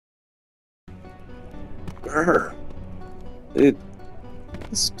Brr.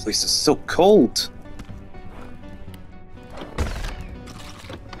 This place is so cold.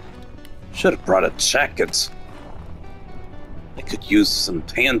 Should have brought a jacket. I could use some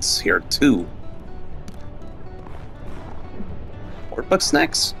pants here too. Or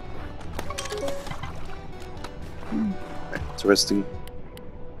Bugsnax. Interesting.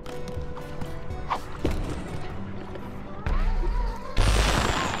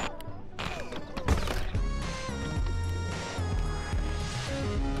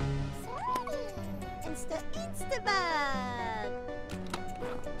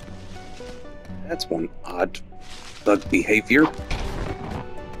 That's one odd bug behavior.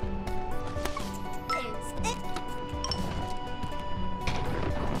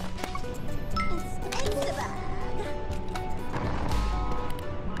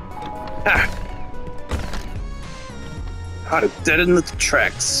 Ha! Caught it dead in the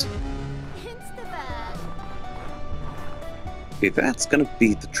tracks. Okay, that's gonna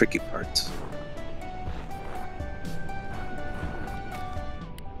be the tricky part.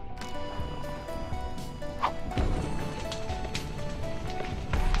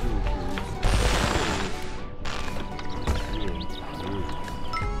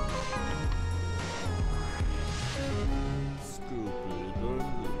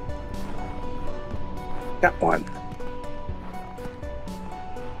 Got one.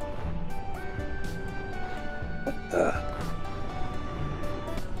 What the?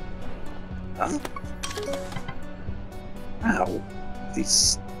 Huh? Ow.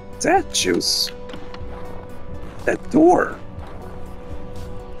 These statues. That door.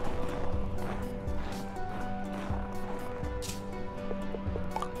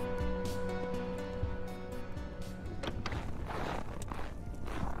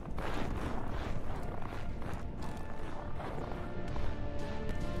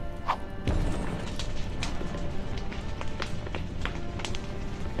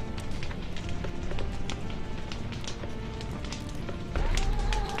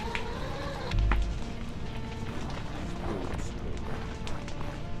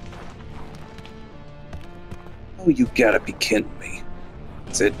 Oh, you gotta be kidding me.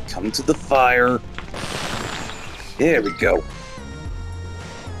 That's it, come to the fire. There we go.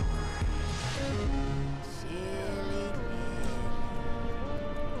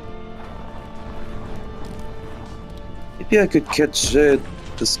 Maybe I could catch the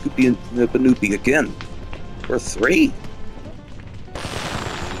Scoopy and the Banoopy again. Or 3.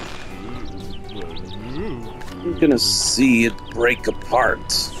 I'm gonna see it break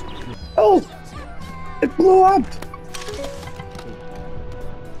apart. Oh! It blew up!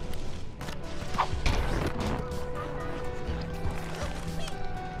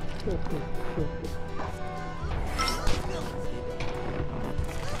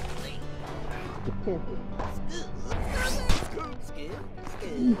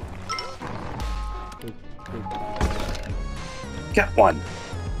 Got one.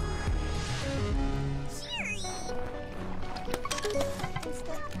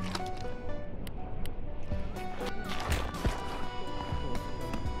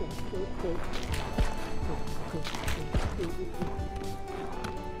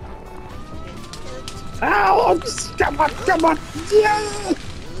 Ow! Come on, come on! Yeah!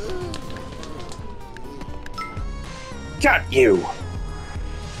 Got you!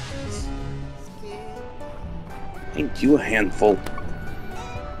 Ain't you a handful?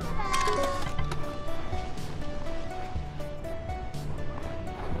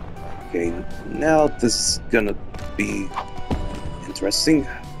 Okay, now this is gonna be interesting.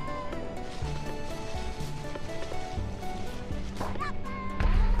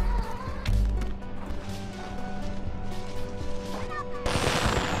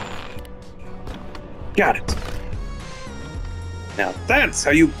 Got it. Now that's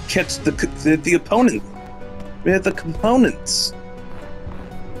how you catch the opponent. The components.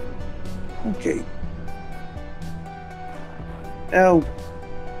 Okay. Now,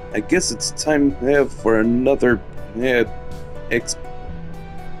 I guess it's time for another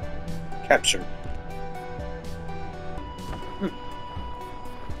capture.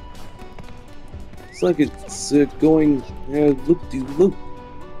 Looks like it's going loop-de-loop.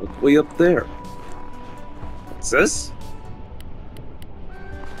 Look way up there. What's this?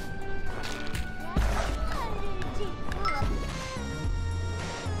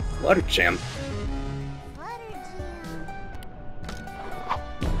 Flutter Jam.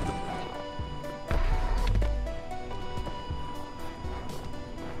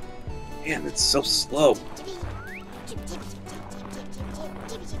 Man, it's so slow.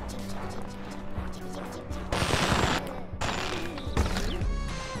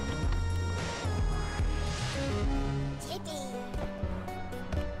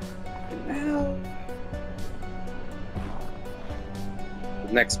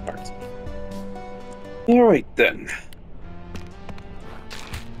 next part. Alright then.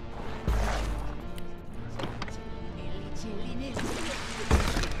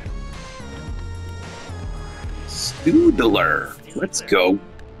 Stoodler. Let's go.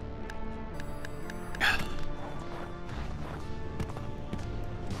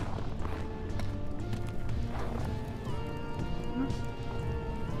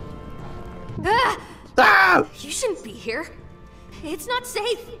 Ah! You shouldn't be here. It's not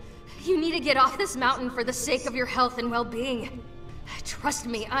safe. You need to get off this mountain for the sake of your health and well-being. Trust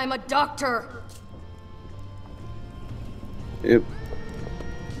me, I'm a doctor.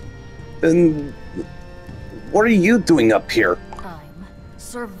 And what are you doing up here? I'm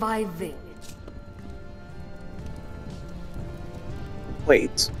surviving.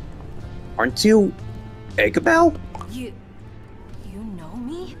 Wait, aren't you Eggabell? You know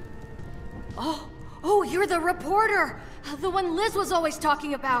me? Oh, you're the reporter! The one Liz was always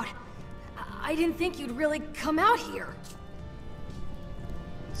talking about. I didn't think you'd really come out here.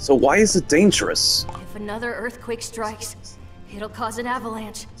 So why is it dangerous? If another earthquake strikes, it'll cause an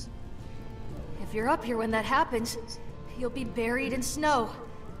avalanche. If you're up here when that happens, you'll be buried in snow.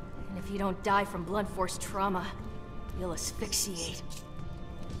 And if you don't die from blunt force trauma, you'll asphyxiate.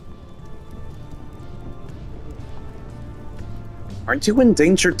 Aren't you in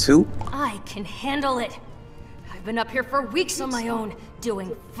danger too? I can handle it. I've been up here for weeks on my own,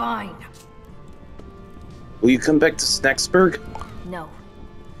 doing fine. Will you come back to Snacksburg? No,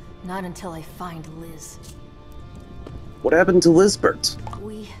 not until I find Liz. What happened to Lisbert?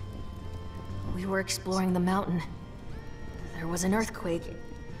 We were exploring the mountain. There was an earthquake,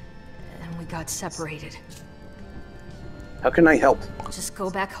 and we got separated. How can I help? Just go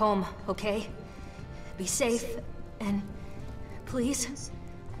back home, okay? Be safe, and please,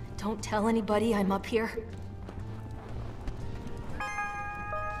 don't tell anybody I'm up here.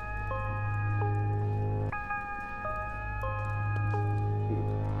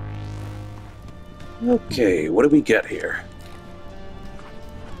 Okay, what do we get here?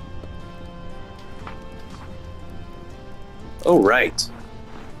 Oh, right.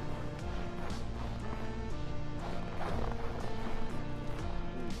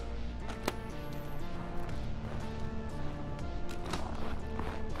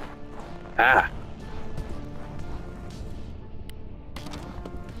 Ah.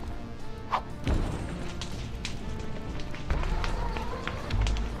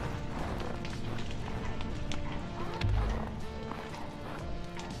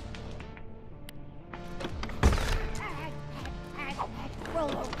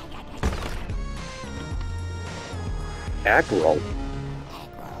 Aggro.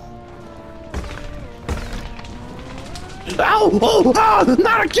 Ow! Oh! Oh!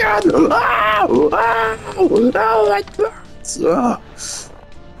 Not again! Ow! Ow! Ow! That hurts!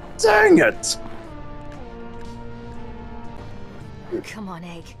 Dang it! Come on,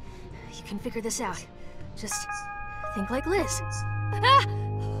 Egg. You can figure this out. Just think like Liz. Ah!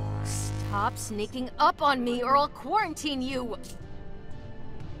 Stop sneaking up on me or I'll quarantine you!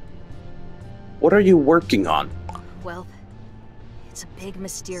 What are you working on? Well, it's a big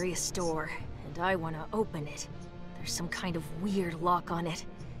mysterious store, and I want to open it. There's some kind of weird lock on it.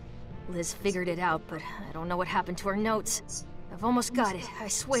 Liz figured it out, but I don't know what happened to her notes. I've almost got it, I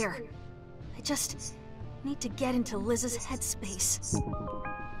swear. I just need to get into Liz's headspace.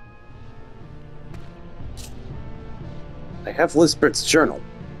 I have Lisbert's journal.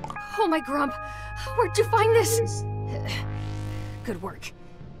 Oh my Grump! Where'd you find this? Good work.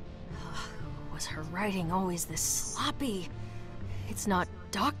 Was her writing always this sloppy? It's not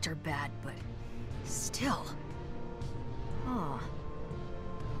doctor bad, but still. Huh.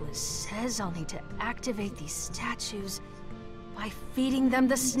 Liz says I'll need to activate these statues by feeding them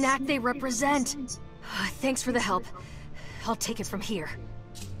the snack they represent. Thanks for the help. I'll take it from here.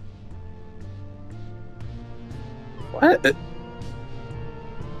 What?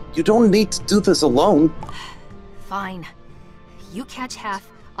 You don't need to do this alone. Fine. You catch half,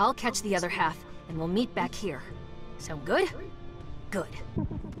 I'll catch the other half, and we'll meet back here. Sound good? Good.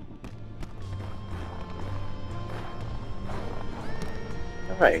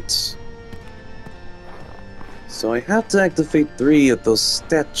 Alright. So I have to activate 3 of those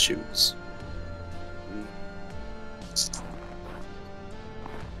statues.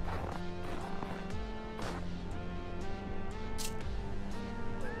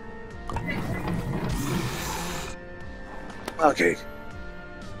 Okay.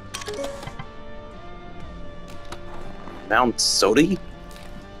 Mount Sodi?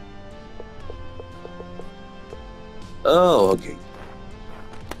 Oh, okay.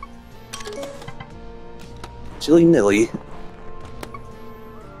 Chilly Nilly.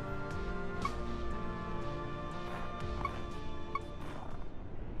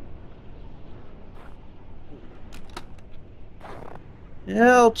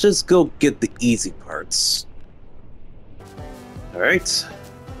 Yeah, I'll just go get the easy parts. Alright.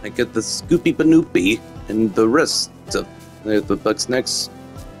 I get the Scoopy Banoopy and the rest of the Bugsnax.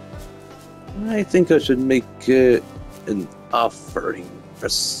 I think I should make an offering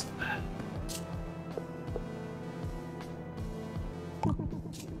first.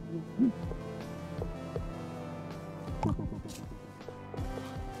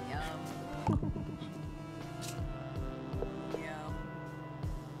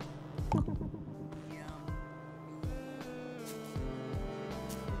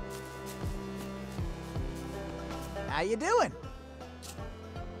 How you doing?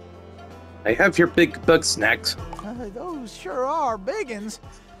 I have your big Bugsnax. Those sure are biggins.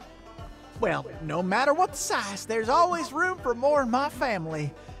 Well, no matter what the size, there's always room for more in my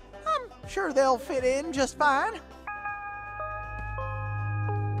family. I'm sure they'll fit in just fine.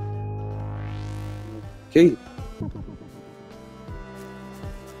 Okay.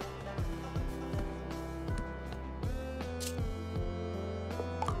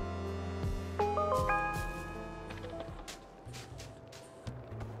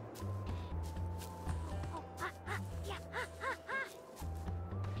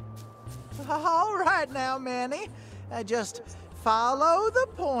 All right now, Manny. Just follow the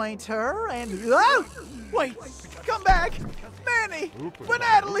pointer and... Oh! Wait! Come back! Manny!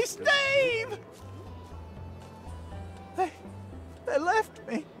 Natalie, Steve! They left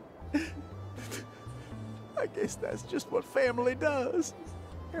me. I guess that's just what family does.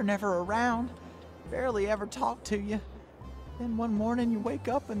 They're never around. Barely ever talk to you. Then one morning you wake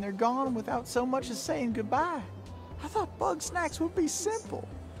up and they're gone without so much as saying goodbye. I thought Bugsnax would be simple.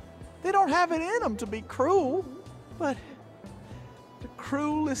 They don't have it in them to be cruel, but the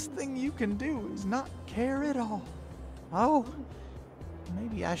cruelest thing you can do is not care at all. Oh,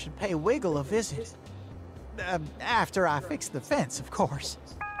 maybe I should pay Wiggle a visit. After I fix the fence, of course.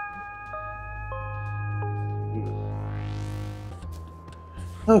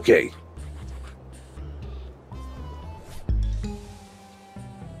 Okay.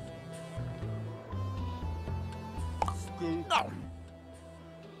 Oh.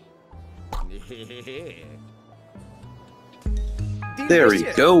 There we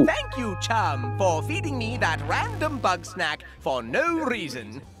Delicious. go. Thank you, chum, for feeding me that random bug snack for no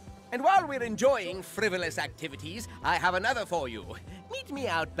reason. And while we're enjoying frivolous activities, I have another for you. Meet me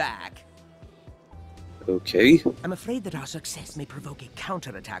out back. Okay. I'm afraid that our success may provoke a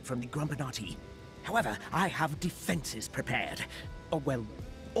counterattack from the Grumpinati. However, I have defenses prepared. Or, well,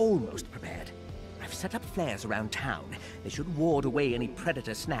 almost prepared. I've set up flares around town. They should ward away any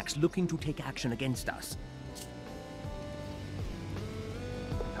predator snacks looking to take action against us.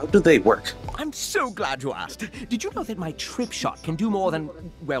 How do they work? I'm so glad you asked. Did you know that my trip shot can do more than,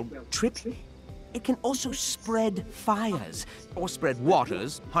 well, trip? It can also spread fires, or spread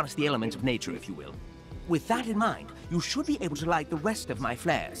waters, harness the elements of nature, if you will. With that in mind, you should be able to light the rest of my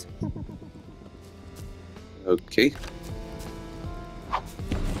flares. Okay.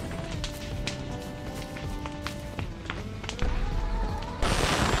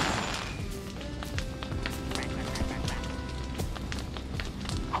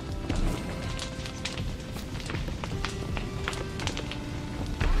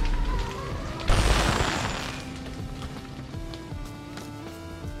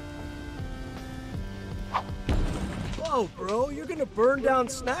 Whoa, bro, you're gonna burn down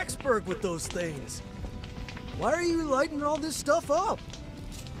Snacksburg with those things. Why are you lighting all this stuff up?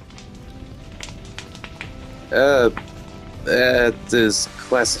 That is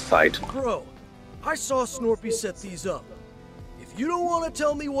classified. Bro, I saw Snorpy set these up. If you don't want to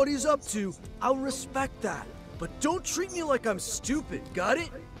tell me what he's up to, I'll respect that. But don't treat me like I'm stupid, got it?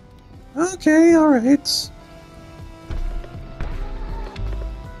 Okay, alright.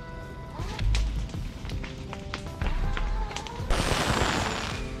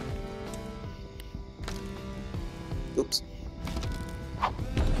 Oops.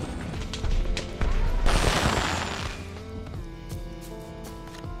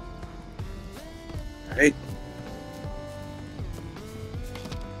 Alright.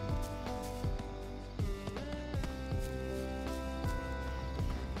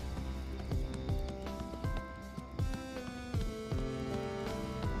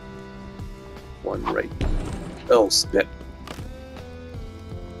 One right. Oh, spit.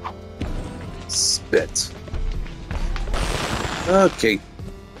 Spit. Okay.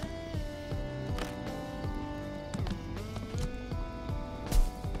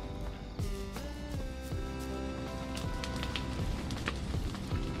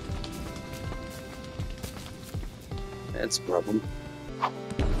 That's a problem.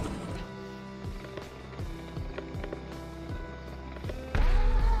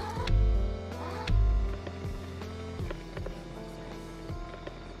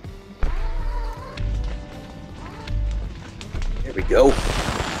 go.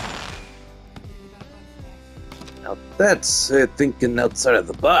 Now that's thinking outside of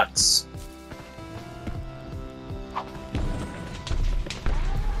the box.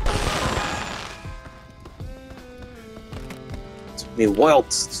 Took me a while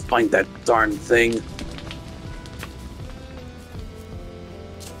to find that darn thing.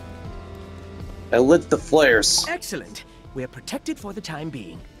 I lit the flares. Excellent. We're protected for the time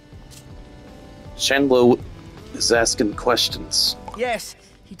being. Chandlo is asking questions. Yes,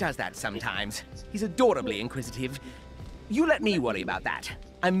 he does that sometimes. He's adorably inquisitive. You let me worry about that.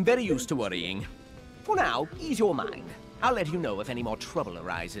 I'm very used to worrying. For now, ease your mind. I'll let you know if any more trouble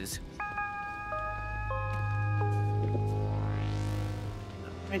arises.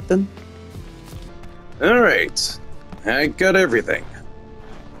 Right then. Alright. I got everything.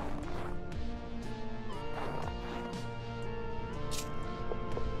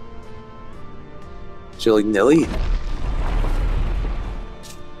 Chili Nilly.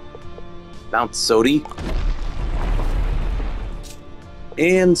 Mount Sodi.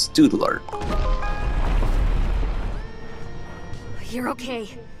 And Stoodler. You're okay.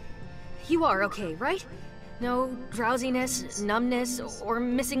 You are okay, right? No drowsiness, numbness, or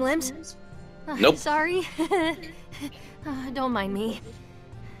missing limbs? Nope. Sorry. Don't mind me.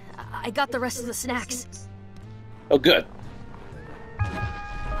 I got the rest of the snacks. Oh, good.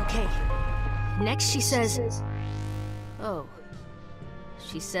 Okay. Next she says... Oh.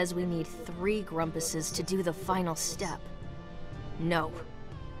 She says we need 3 Grumpuses to do the final step. No.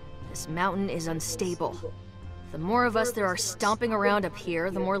 This mountain is unstable. The more of us there are stomping around up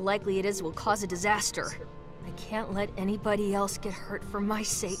here, the more likely it is we'll cause a disaster. I can't let anybody else get hurt for my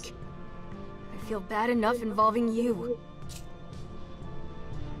sake. I feel bad enough involving you.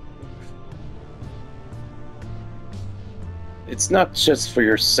 It's not just for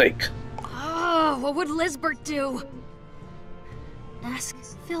your sake. Oh, what would Lizbert do? Ask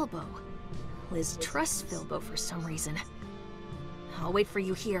Filbo. Liz trusts Filbo for some reason. I'll wait for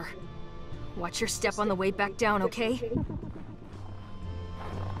you here. Watch your step on the way back down, okay?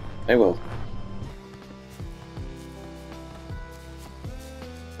 I will.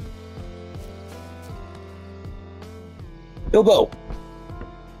 Bilbo!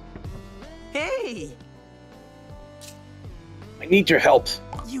 Hey! I need your help.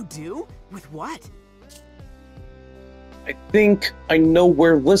 You do? With what? I think I know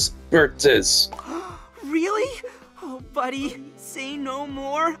where Lisbert is. Really? Oh, buddy, say no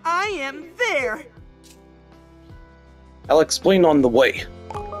more. I am there! I'll explain on the way.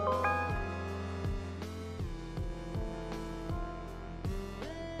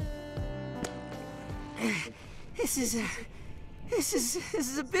 This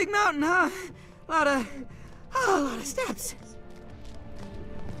is a big mountain, huh? A lot of steps.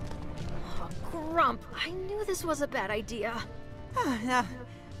 Oh, Grump, I knew this was a bad idea.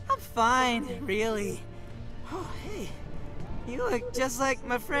 I'm fine, really. Oh, hey, you look just like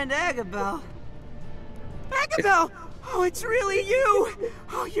my friend Agabel. Agabel! Oh, it's really you!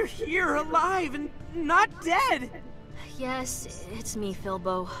 Oh, you're here, alive, and not dead! Yes, it's me,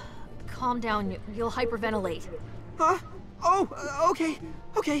 Filbo. Calm down, you'll hyperventilate. Huh? Oh, okay,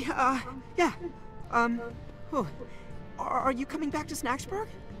 yeah. Oh, are you coming back to Snacksburg?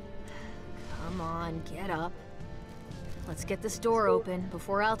 Come on, get up. Let's get this door open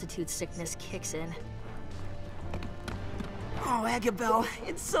before altitude sickness kicks in. Oh, Agabel,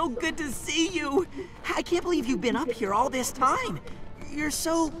 it's so good to see you. I can't believe you've been up here all this time. You're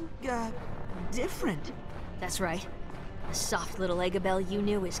so, different. That's right. The soft little Agabel you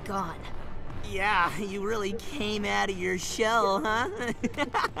knew is gone. Yeah, you really came out of your shell, huh?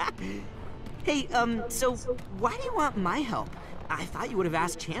 Hey, so why do you want my help? I thought you would have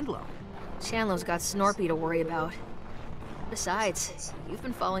asked Chandlo. Chandlo's got Snorpy to worry about. Besides, you've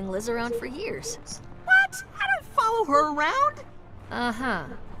been following Liz around for years. What? I don't follow her around? Uh-huh.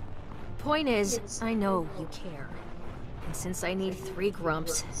 Point is, I know you care. And since I need 3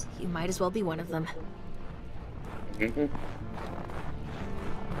 Grumps, you might as well be one of them. Mm-hmm.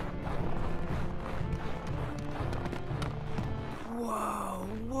 Whoa,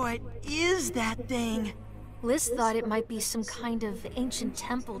 what is that thing? Liz thought it might be some kind of ancient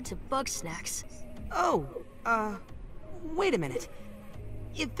temple to Bugsnax. Oh, wait a minute.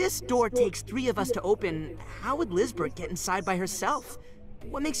 If this door takes 3 of us to open, how would Lizbert get inside by herself?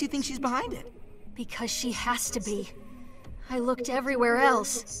 What makes you think she's behind it? Because she has to be. I looked everywhere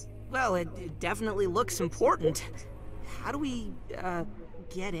else. Well, it definitely looks important. How do we,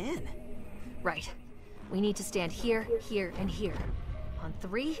 get in? Right. We need to stand here, here, and here. On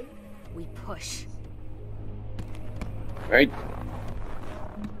 3, we push. Right.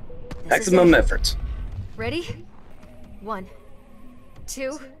 This Maximum is it. effort. Ready? 1,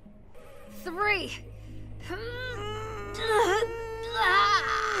 2, 3.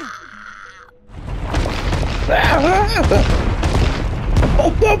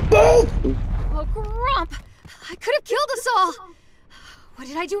 Oh, Grump! I could have killed us all! What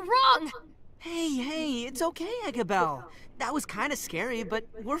did I do wrong? Hey, it's okay, Eggabell. That was kind of scary, but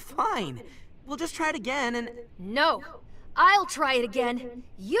we're fine. We'll just try it again and... No, I'll try it again.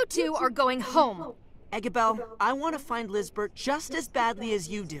 You two are going home. Eggabell, I want to find Lizbert just as badly as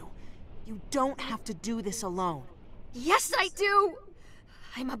you do. You don't have to do this alone. Yes, I do!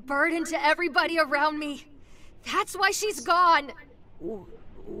 I'm a burden to everybody around me. That's why she's gone.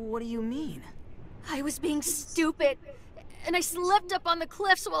 What do you mean? I was being stupid, and I slipped up on the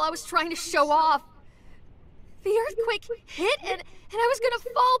cliffs while I was trying to show off. The earthquake hit, and I was gonna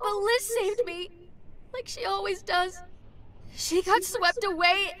fall, but Liz saved me. Like she always does. She got swept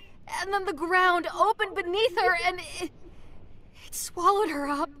away, and then the ground opened beneath her, and it swallowed her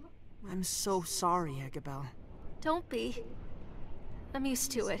up. I'm so sorry, Eggabell. Don't be. I'm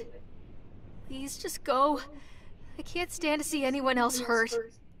used to it. Please, just go. I can't stand to see anyone else hurt.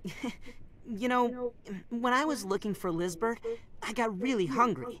 You know, when I was looking for Lizbert, I got really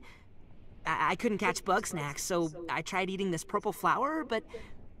hungry. I couldn't catch Bugsnax, so I tried eating this purple flower, but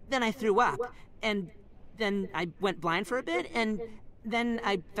then I threw up. And then I went blind for a bit, and then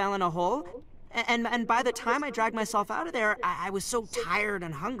I fell in a hole. And by the time I dragged myself out of there, I was so tired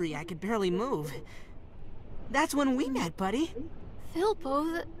and hungry I could barely move. That's when we met, buddy.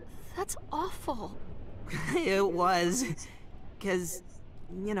 Philbo, that's awful. It was. 'Cause,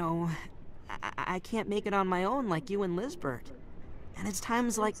 you know, I can't make it on my own like you and Lizbert. And it's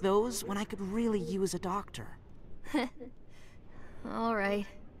times like those when I could really use a doctor. All right.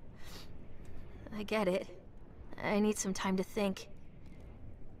 I get it. I need some time to think.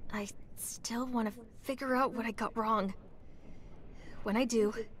 I still want to figure out what I got wrong. When I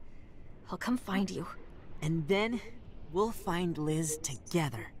do, I'll come find you. And then we'll find Liz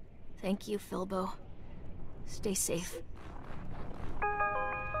together. Thank you, Philbo. Stay safe.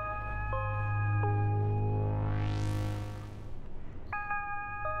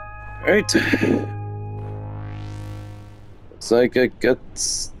 Alright. Looks like I got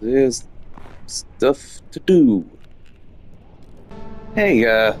this stuff to do. Hey,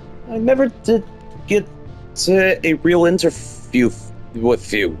 I never did get a real interview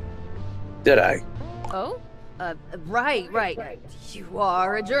with you, did I? Oh? Right. You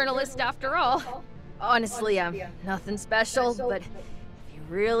are a journalist after all. Honestly, I'm nothing special, but if you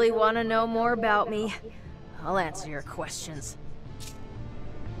really want to know more about me, I'll answer your questions.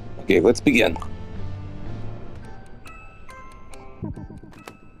 Okay, let's begin.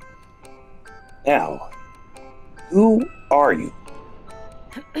 Now, who are you?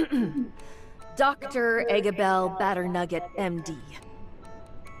 Dr. Eggabell Batternugget, MD.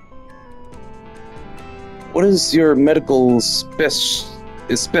 What is your medical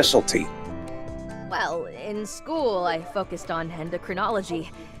specialty? Well, in school I focused on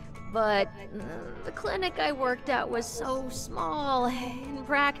endocrinology, but the clinic I worked at was so small. In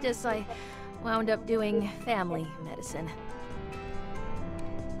practice, I wound up doing family medicine.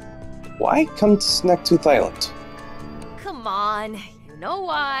 Why come to Snacktooth Island? Come on, you know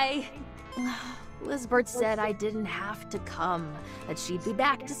why. Lizbert said I didn't have to come, that she'd be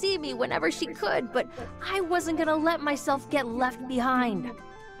back to see me whenever she could, but I wasn't gonna let myself get left behind.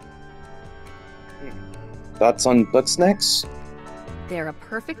 Thoughts on Bugsnax? They're a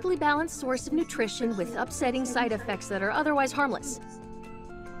perfectly balanced source of nutrition with upsetting side effects that are otherwise harmless.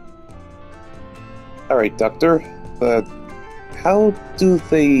 Alright, Doctor, but how do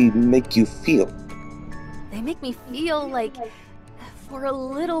they make you feel? They make me feel like, for a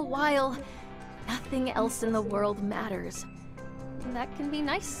little while, nothing else in the world matters. And that can be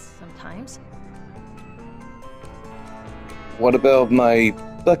nice sometimes. What about my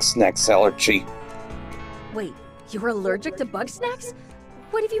Bugsnax allergy? Wait, you're allergic to Bugsnax?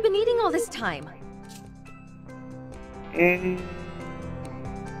 What have you been eating all this time?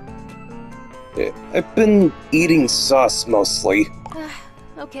 I've been eating sauce mostly.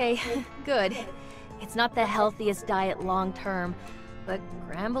 Okay, good. It's not the healthiest diet long term, but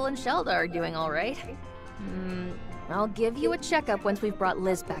Gramble and Shelda are doing all right. I'll give you a checkup once we've brought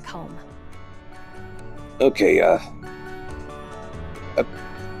Liz back home. Okay,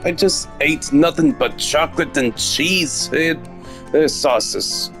 I just ate nothing but chocolate and cheese and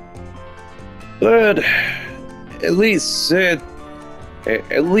sauces. But at least I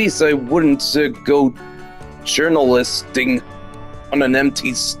wouldn't go journalisting on an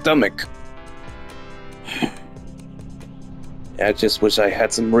empty stomach. I just wish I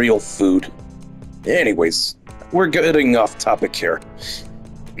had some real food. Anyways, we're getting off topic here.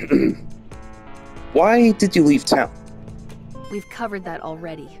 Why did you leave town? We've covered that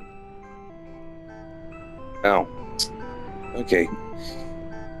already. Oh. Okay.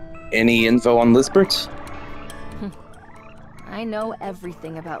 Any info on Lisbeth? I know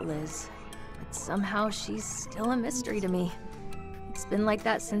everything about Liz, but somehow she's still a mystery to me. It's been like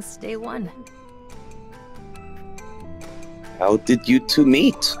that since day one. How did you two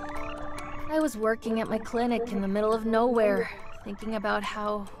meet? I was working at my clinic in the middle of nowhere, thinking about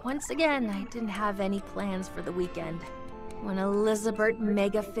how, once again, I didn't have any plans for the weekend, when Elizabeth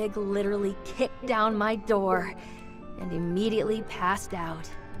Megafig literally kicked down my door and immediately passed out.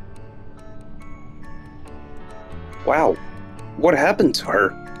 Wow. What happened to her?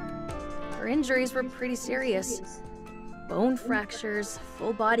 Her injuries were pretty serious. Bone fractures,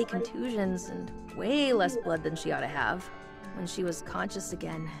 full body contusions, and way less blood than she ought to have. When she was conscious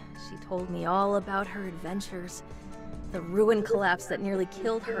again, she told me all about her adventures. The ruin collapse that nearly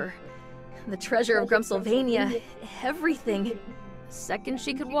killed her. The treasure of Grumpsylvania. Everything. The second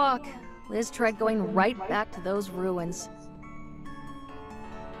she could walk, Liz tried going right back to those ruins.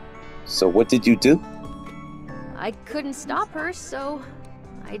 So what did you do? I couldn't stop her, so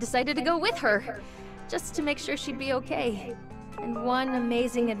I decided to go with her, just to make sure she'd be okay. And one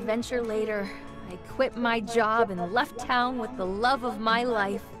amazing adventure later, I quit my job and left town with the love of my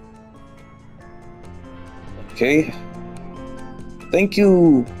life. Okay. Thank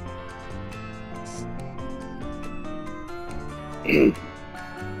you.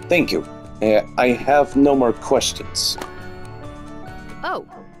 Thank you. I have no more questions. Oh,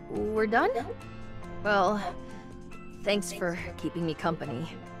 we're done? Well, thanks for keeping me company.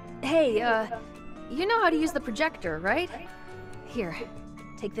 Hey, you know how to use the projector, right? Here,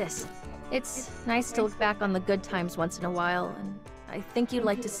 take this. It's nice to look back on the good times once in a while, and I think you'd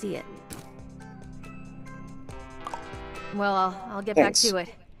like to see it. Well, I'll get Thanks. back to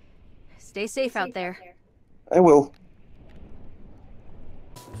it. Stay safe out there. I will.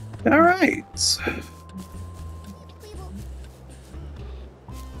 All right.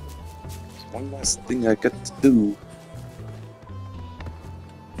 One last thing I got to do.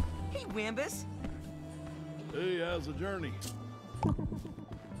 Hey, Wambus. Hey, how's the journey?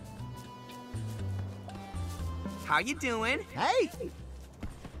 How you doing? Hey!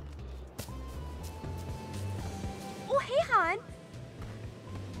 Oh, hey, hon.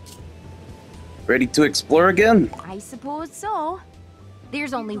 Ready to explore again? I suppose so.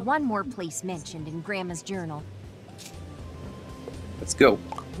 There's only one more place mentioned in Grandma's journal. Let's go.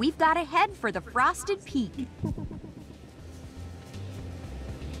 We've got to head for the Frosted Peak.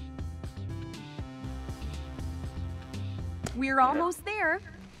 We're almost there.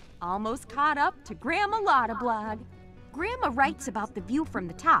 Almost caught up to Grandma Lotta Blog. Grandma writes about the view from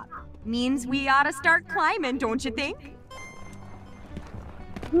the top. Means we ought to start climbing, don't you think?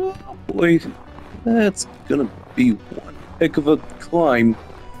 Oh boy, that's gonna be one heck of a climb.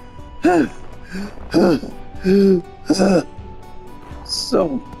 So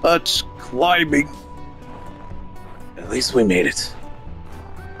much climbing. At least we made it.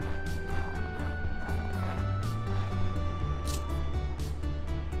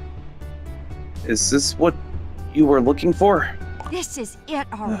 Is this what you were looking for? This is it,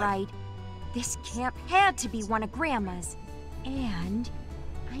 all right. This camp had to be one of Grandma's. And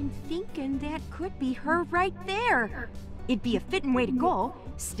I'm thinking that could be her right there. It'd be a fitting way to go,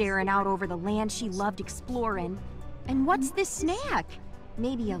 staring out over the land she loved exploring. And what's this snack?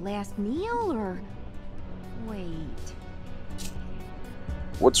 Maybe a last meal, or... Wait.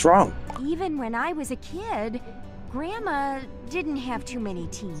 What's wrong? Even when I was a kid, Grandma didn't have too many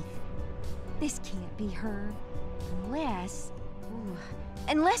teeth. This can't be her. Unless... Ooh,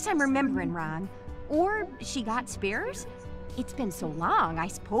 unless I'm remembering wrong. Or she got spares? It's been so long, I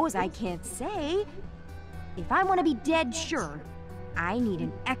suppose I can't say. If I want to be dead sure, I need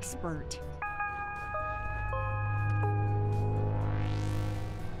an expert.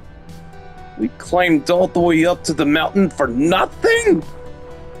 We climbed all the way up to the mountain for nothing?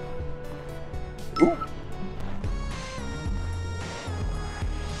 Ooh.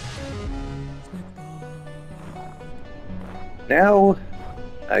 Now,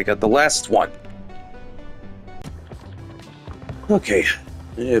 I got the last one. Okay.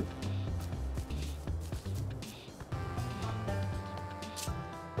 Let's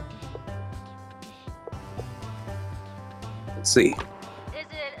see. Is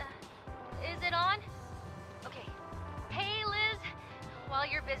it on? Okay. Hey, Liz. While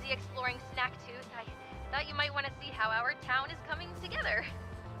you're busy exploring Snacktooth, I thought you might want to see how our town is coming together.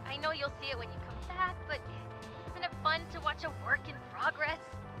 I know you'll see it when you come back, but isn't it fun to watch a work in progress?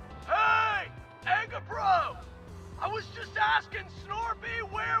 Hey! Egabro! I was just asking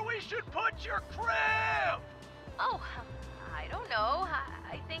Snorpy where we should put your crib! Oh, I don't know.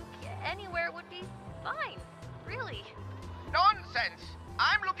 I think anywhere would be fine, really. Nonsense!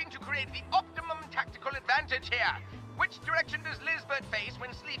 I'm looking to create the optimum tactical advantage here. Which direction does Lizbert face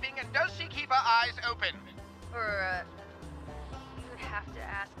when sleeping, and does she keep her eyes open? You'd have to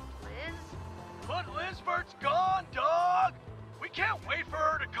ask Liz. But Lizbert's gone, dog! We can't wait for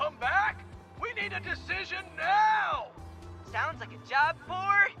her to come back! We need a decision now! Sounds like a job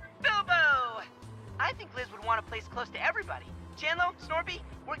for Bilbo! I think Liz would want a place close to everybody. Chandlo, Snorpy,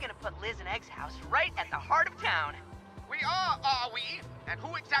 we're gonna put Liz and Egg's house right at the heart of town. We are we? And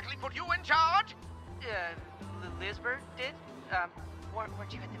who exactly put you in charge? Lizbert did?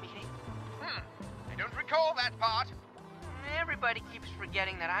 Weren't you at the meeting? I don't recall that part. Everybody keeps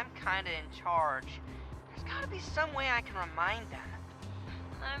forgetting that I'm kinda in charge. There's gotta be some way I can remind them.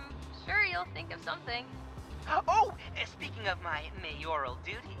 I'm sure you'll think of something. Speaking of my mayoral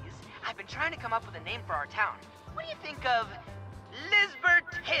duties, I've been trying to come up with a name for our town. What do you think of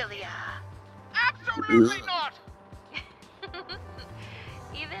Lizbertalia? Absolutely not!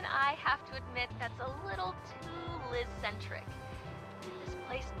 Even I have to admit that's a little too Liz-centric. This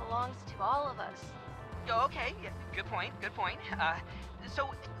place belongs to all of us. Oh, okay, yeah, good point. So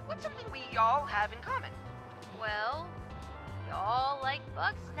what's something we all have in common? Well, we all like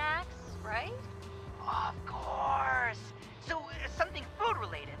Bugsnax, right? Of course. So something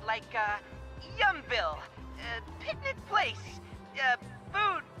food-related, like Yumville, Picnic Place,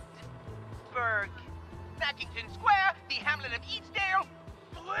 Foodburg. Snackington Square, the hamlet of Eatsdale,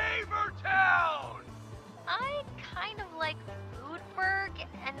 Flavor Town! I kind of like Foodburg,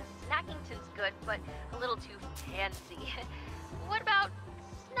 and Snackington's good, but a little too fancy. What about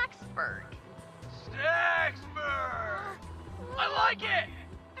Snacksburg? Snacksburg! I like it!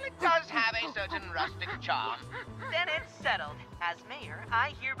 It does have a certain rustic charm. Then it's settled. As mayor,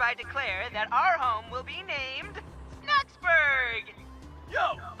 I hereby declare that our home will be named Snacksburg!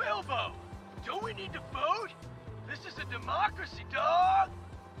 Yo, Bilbo! Don't we need to vote? This is a democracy, dog!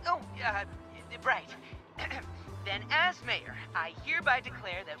 Oh, right. Then as mayor, I hereby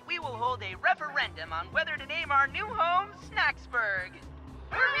declare that we will hold a referendum on whether to name our new home Snacksburg.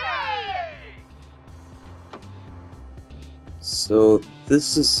 Hooray! So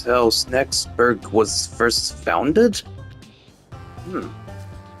this is how Snacksburg was first founded?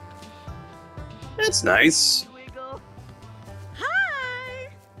 That's nice. Hi!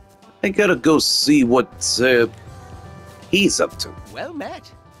 I gotta go see what he's up to. Well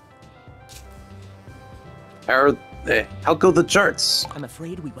met. How go the charts? I'm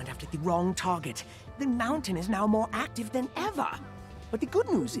afraid we went after the wrong target. The mountain is now more active than ever. But the good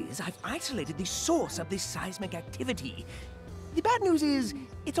news is I've isolated the source of this seismic activity. The bad news is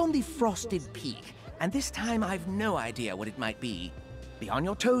it's on the frosted peak, and this time I've no idea what it might be. Be on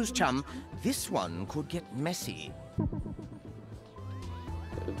your toes, chum. This one could get messy.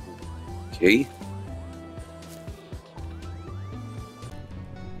 Okay.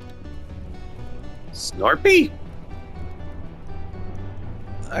 Snorpy?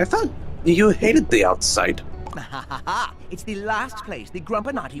 I thought you hated the outside. Ha ha ha! It's the last place the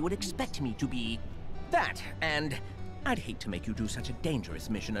Grumpinati would expect me to be. That, and I'd hate to make you do such a dangerous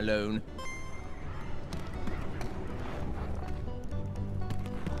mission alone.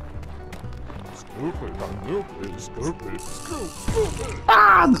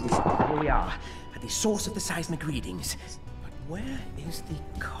 Ah! Here we are, at the source of the seismic readings. But where is the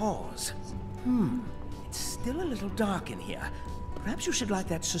cause? It's still a little dark in here. Perhaps you should light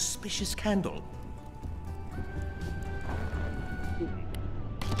that suspicious candle.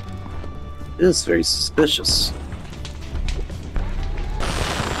 It is very suspicious.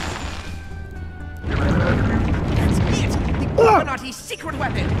 That's it! The Grumpinati's secret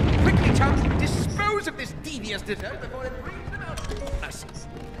weapon! Quickly, chum, dispose of this devious dessert before it brings them out of us.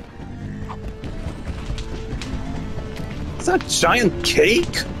 Is that giant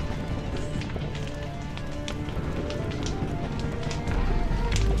cake?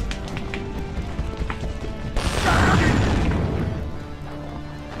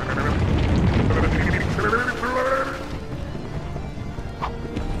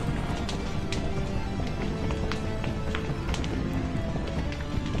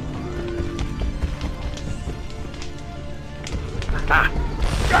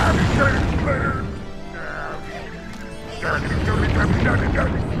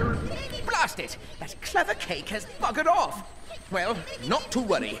 Blast it! That clever cake has buggered off! Well, not to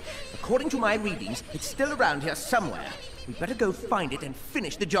worry. According to my readings, it's still around here somewhere. We better go find it and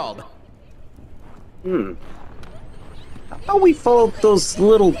finish the job. How we followed those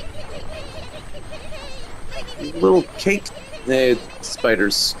little little cake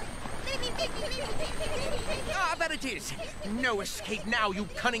spiders. Ah, there it is! No escape now, you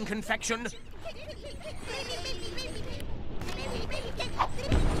cunning confection!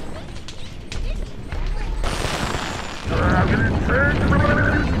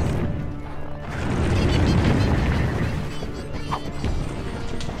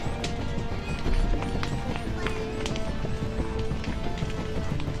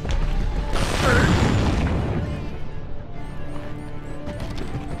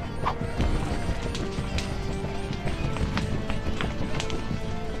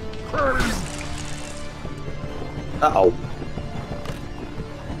 Uh-oh.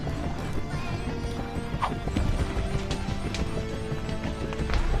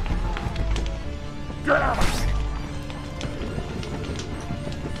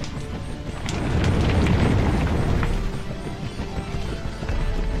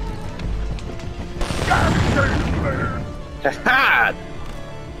 Ha-ha!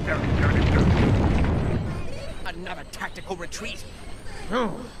 Another tactical retreat.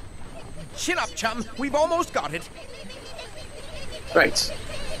 Chin up, chum. We've almost got it. Right.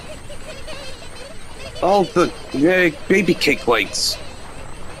 All the baby cake lights.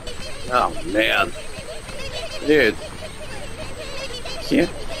 Oh man. Dude.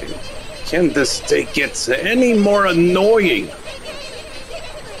 Can this day get any more annoying?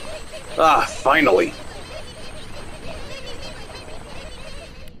 Ah, finally.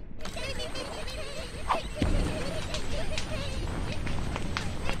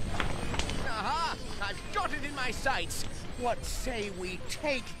 Aha! I've got it in my sights. What say we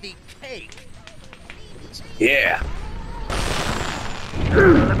take the cake? Yeah.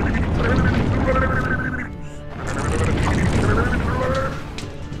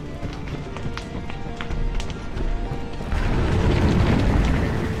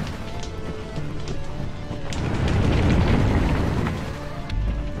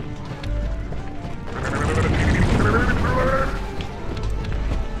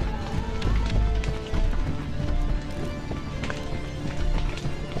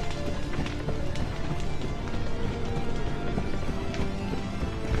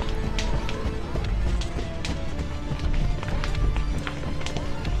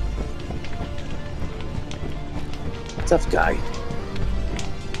 Tough guy.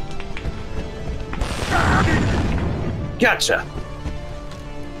 Gotcha.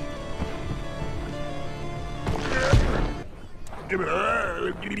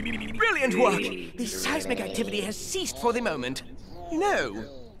 Brilliant work! The seismic activity has ceased for the moment. You know,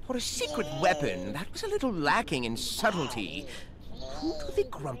 for a secret weapon, that was a little lacking in subtlety. Who do the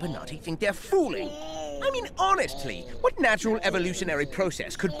Grumpinati think they're fooling? I mean, honestly, what natural evolutionary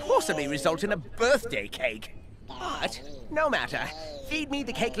process could possibly result in a birthday cake? But, no matter. Feed me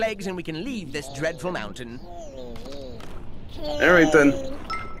the cake legs and we can leave this dreadful mountain. Alright then.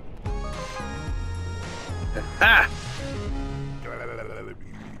 Ah!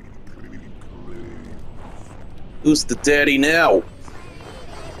 Who's the daddy now?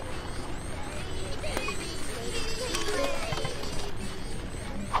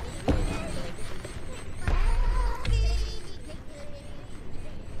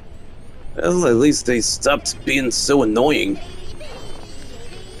 Well, at least they stopped being so annoying.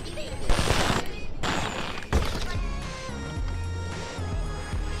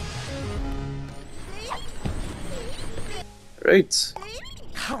 Right.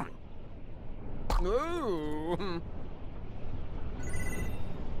 Ooh.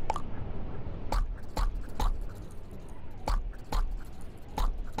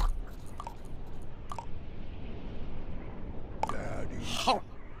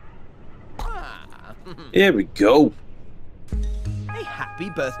 Here we go. A happy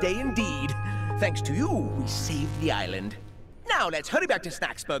birthday indeed. Thanks to you, we saved the island. Now let's hurry back to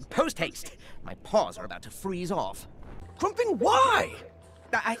Snacksburg post-haste. My paws are about to freeze off. Grumpin, why?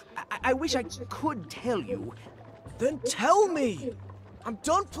 I wish I could tell you. Then tell me. I'm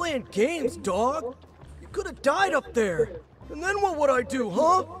done playing games, dog. You could have died up there. And then what would I do,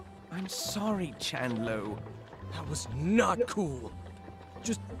 huh? I'm sorry, Chandlo. That was not cool.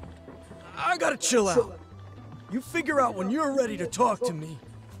 I gotta chill out. You figure out when you're ready to talk to me.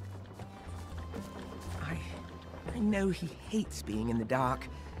 I know he hates being in the dark,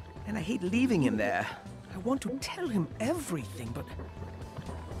 and I hate leaving him there. I want to tell him everything, but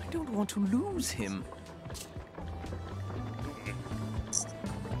I don't want to lose him.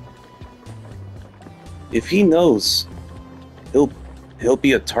 If he knows, he'll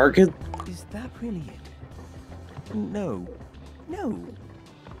be a target? Is that really it? No.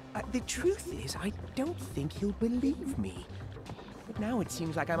 The truth is, I don't think he'll believe me. But now it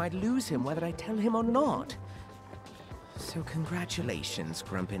seems like I might lose him whether I tell him or not. So congratulations,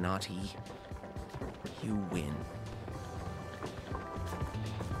 Grumpinati. You win.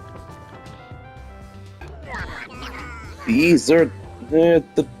 These are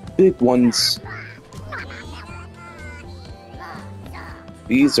the big ones.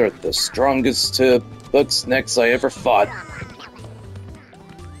 These are the strongest Bugsnax I ever fought.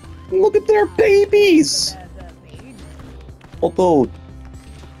 Look at their babies! Although,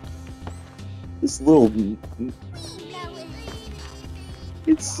 this little...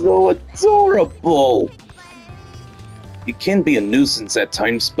 It's so adorable! It can be a nuisance at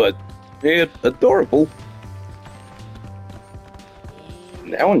times, but adorable.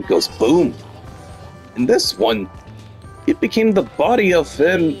 That one goes boom. And this one, it became the body of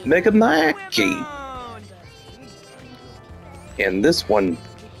Megamaki. And this one,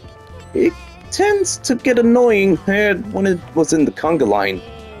 it tends to get annoying when it was in the conga line.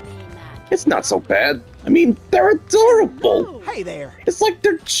 It's not so bad. I mean, they're adorable. Hey there. It's like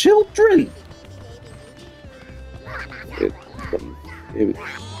they're children.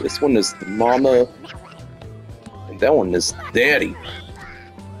 This one is the mama, and that one is daddy.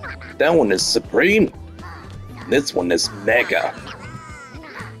 That one is Supreme. This one is Mega.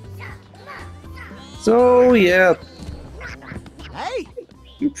 So yeah, Hey.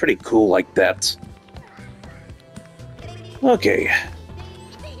 you're pretty cool like that. Okay.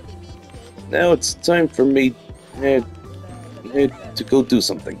 Now it's time for me to go do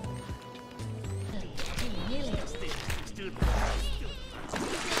something.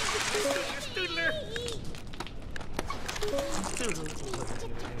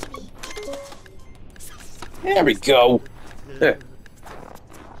 There we go.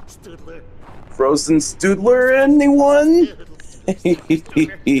 Frozen Stoodler, anyone?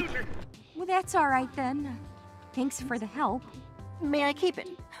 Well, that's all right then. Thanks for the help. May I keep it?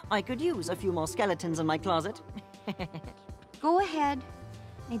 I could use a few more skeletons in my closet. Go ahead.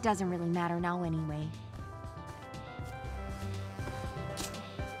 It doesn't really matter now anyway.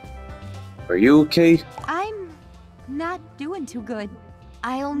 Are you okay? I'm not doing too good.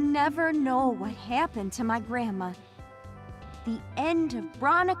 I'll never know what happened to my grandma. The end of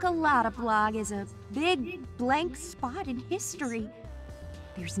Bronica Lotta Blog is a big blank spot in history.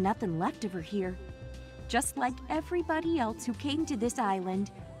 There's nothing left of her here. Just like everybody else who came to this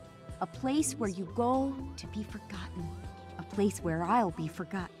island. A place where you go to be forgotten. A place where I'll be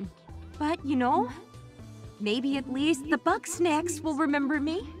forgotten. But, you know, maybe at least the Bugsnax will remember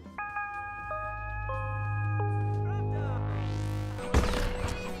me.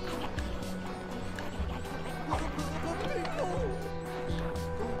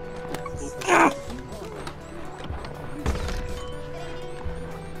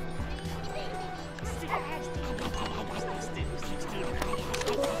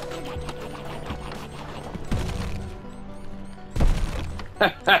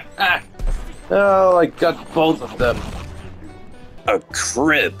 Oh, I got both of them. A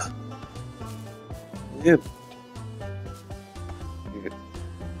crib. Yep.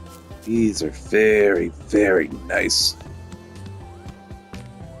 These are very, very nice.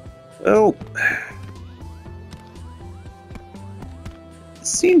 Oh.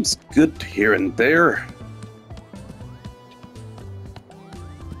 Seems good here and there.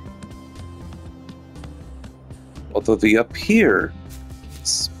 Although the up here,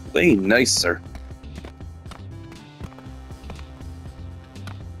 it's way nicer.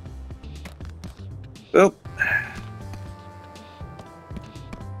 Well,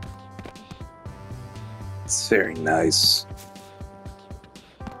 it's very nice.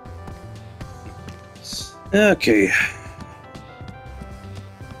 Okay.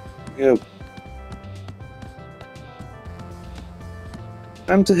 Yep.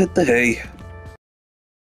 Time to hit the hay.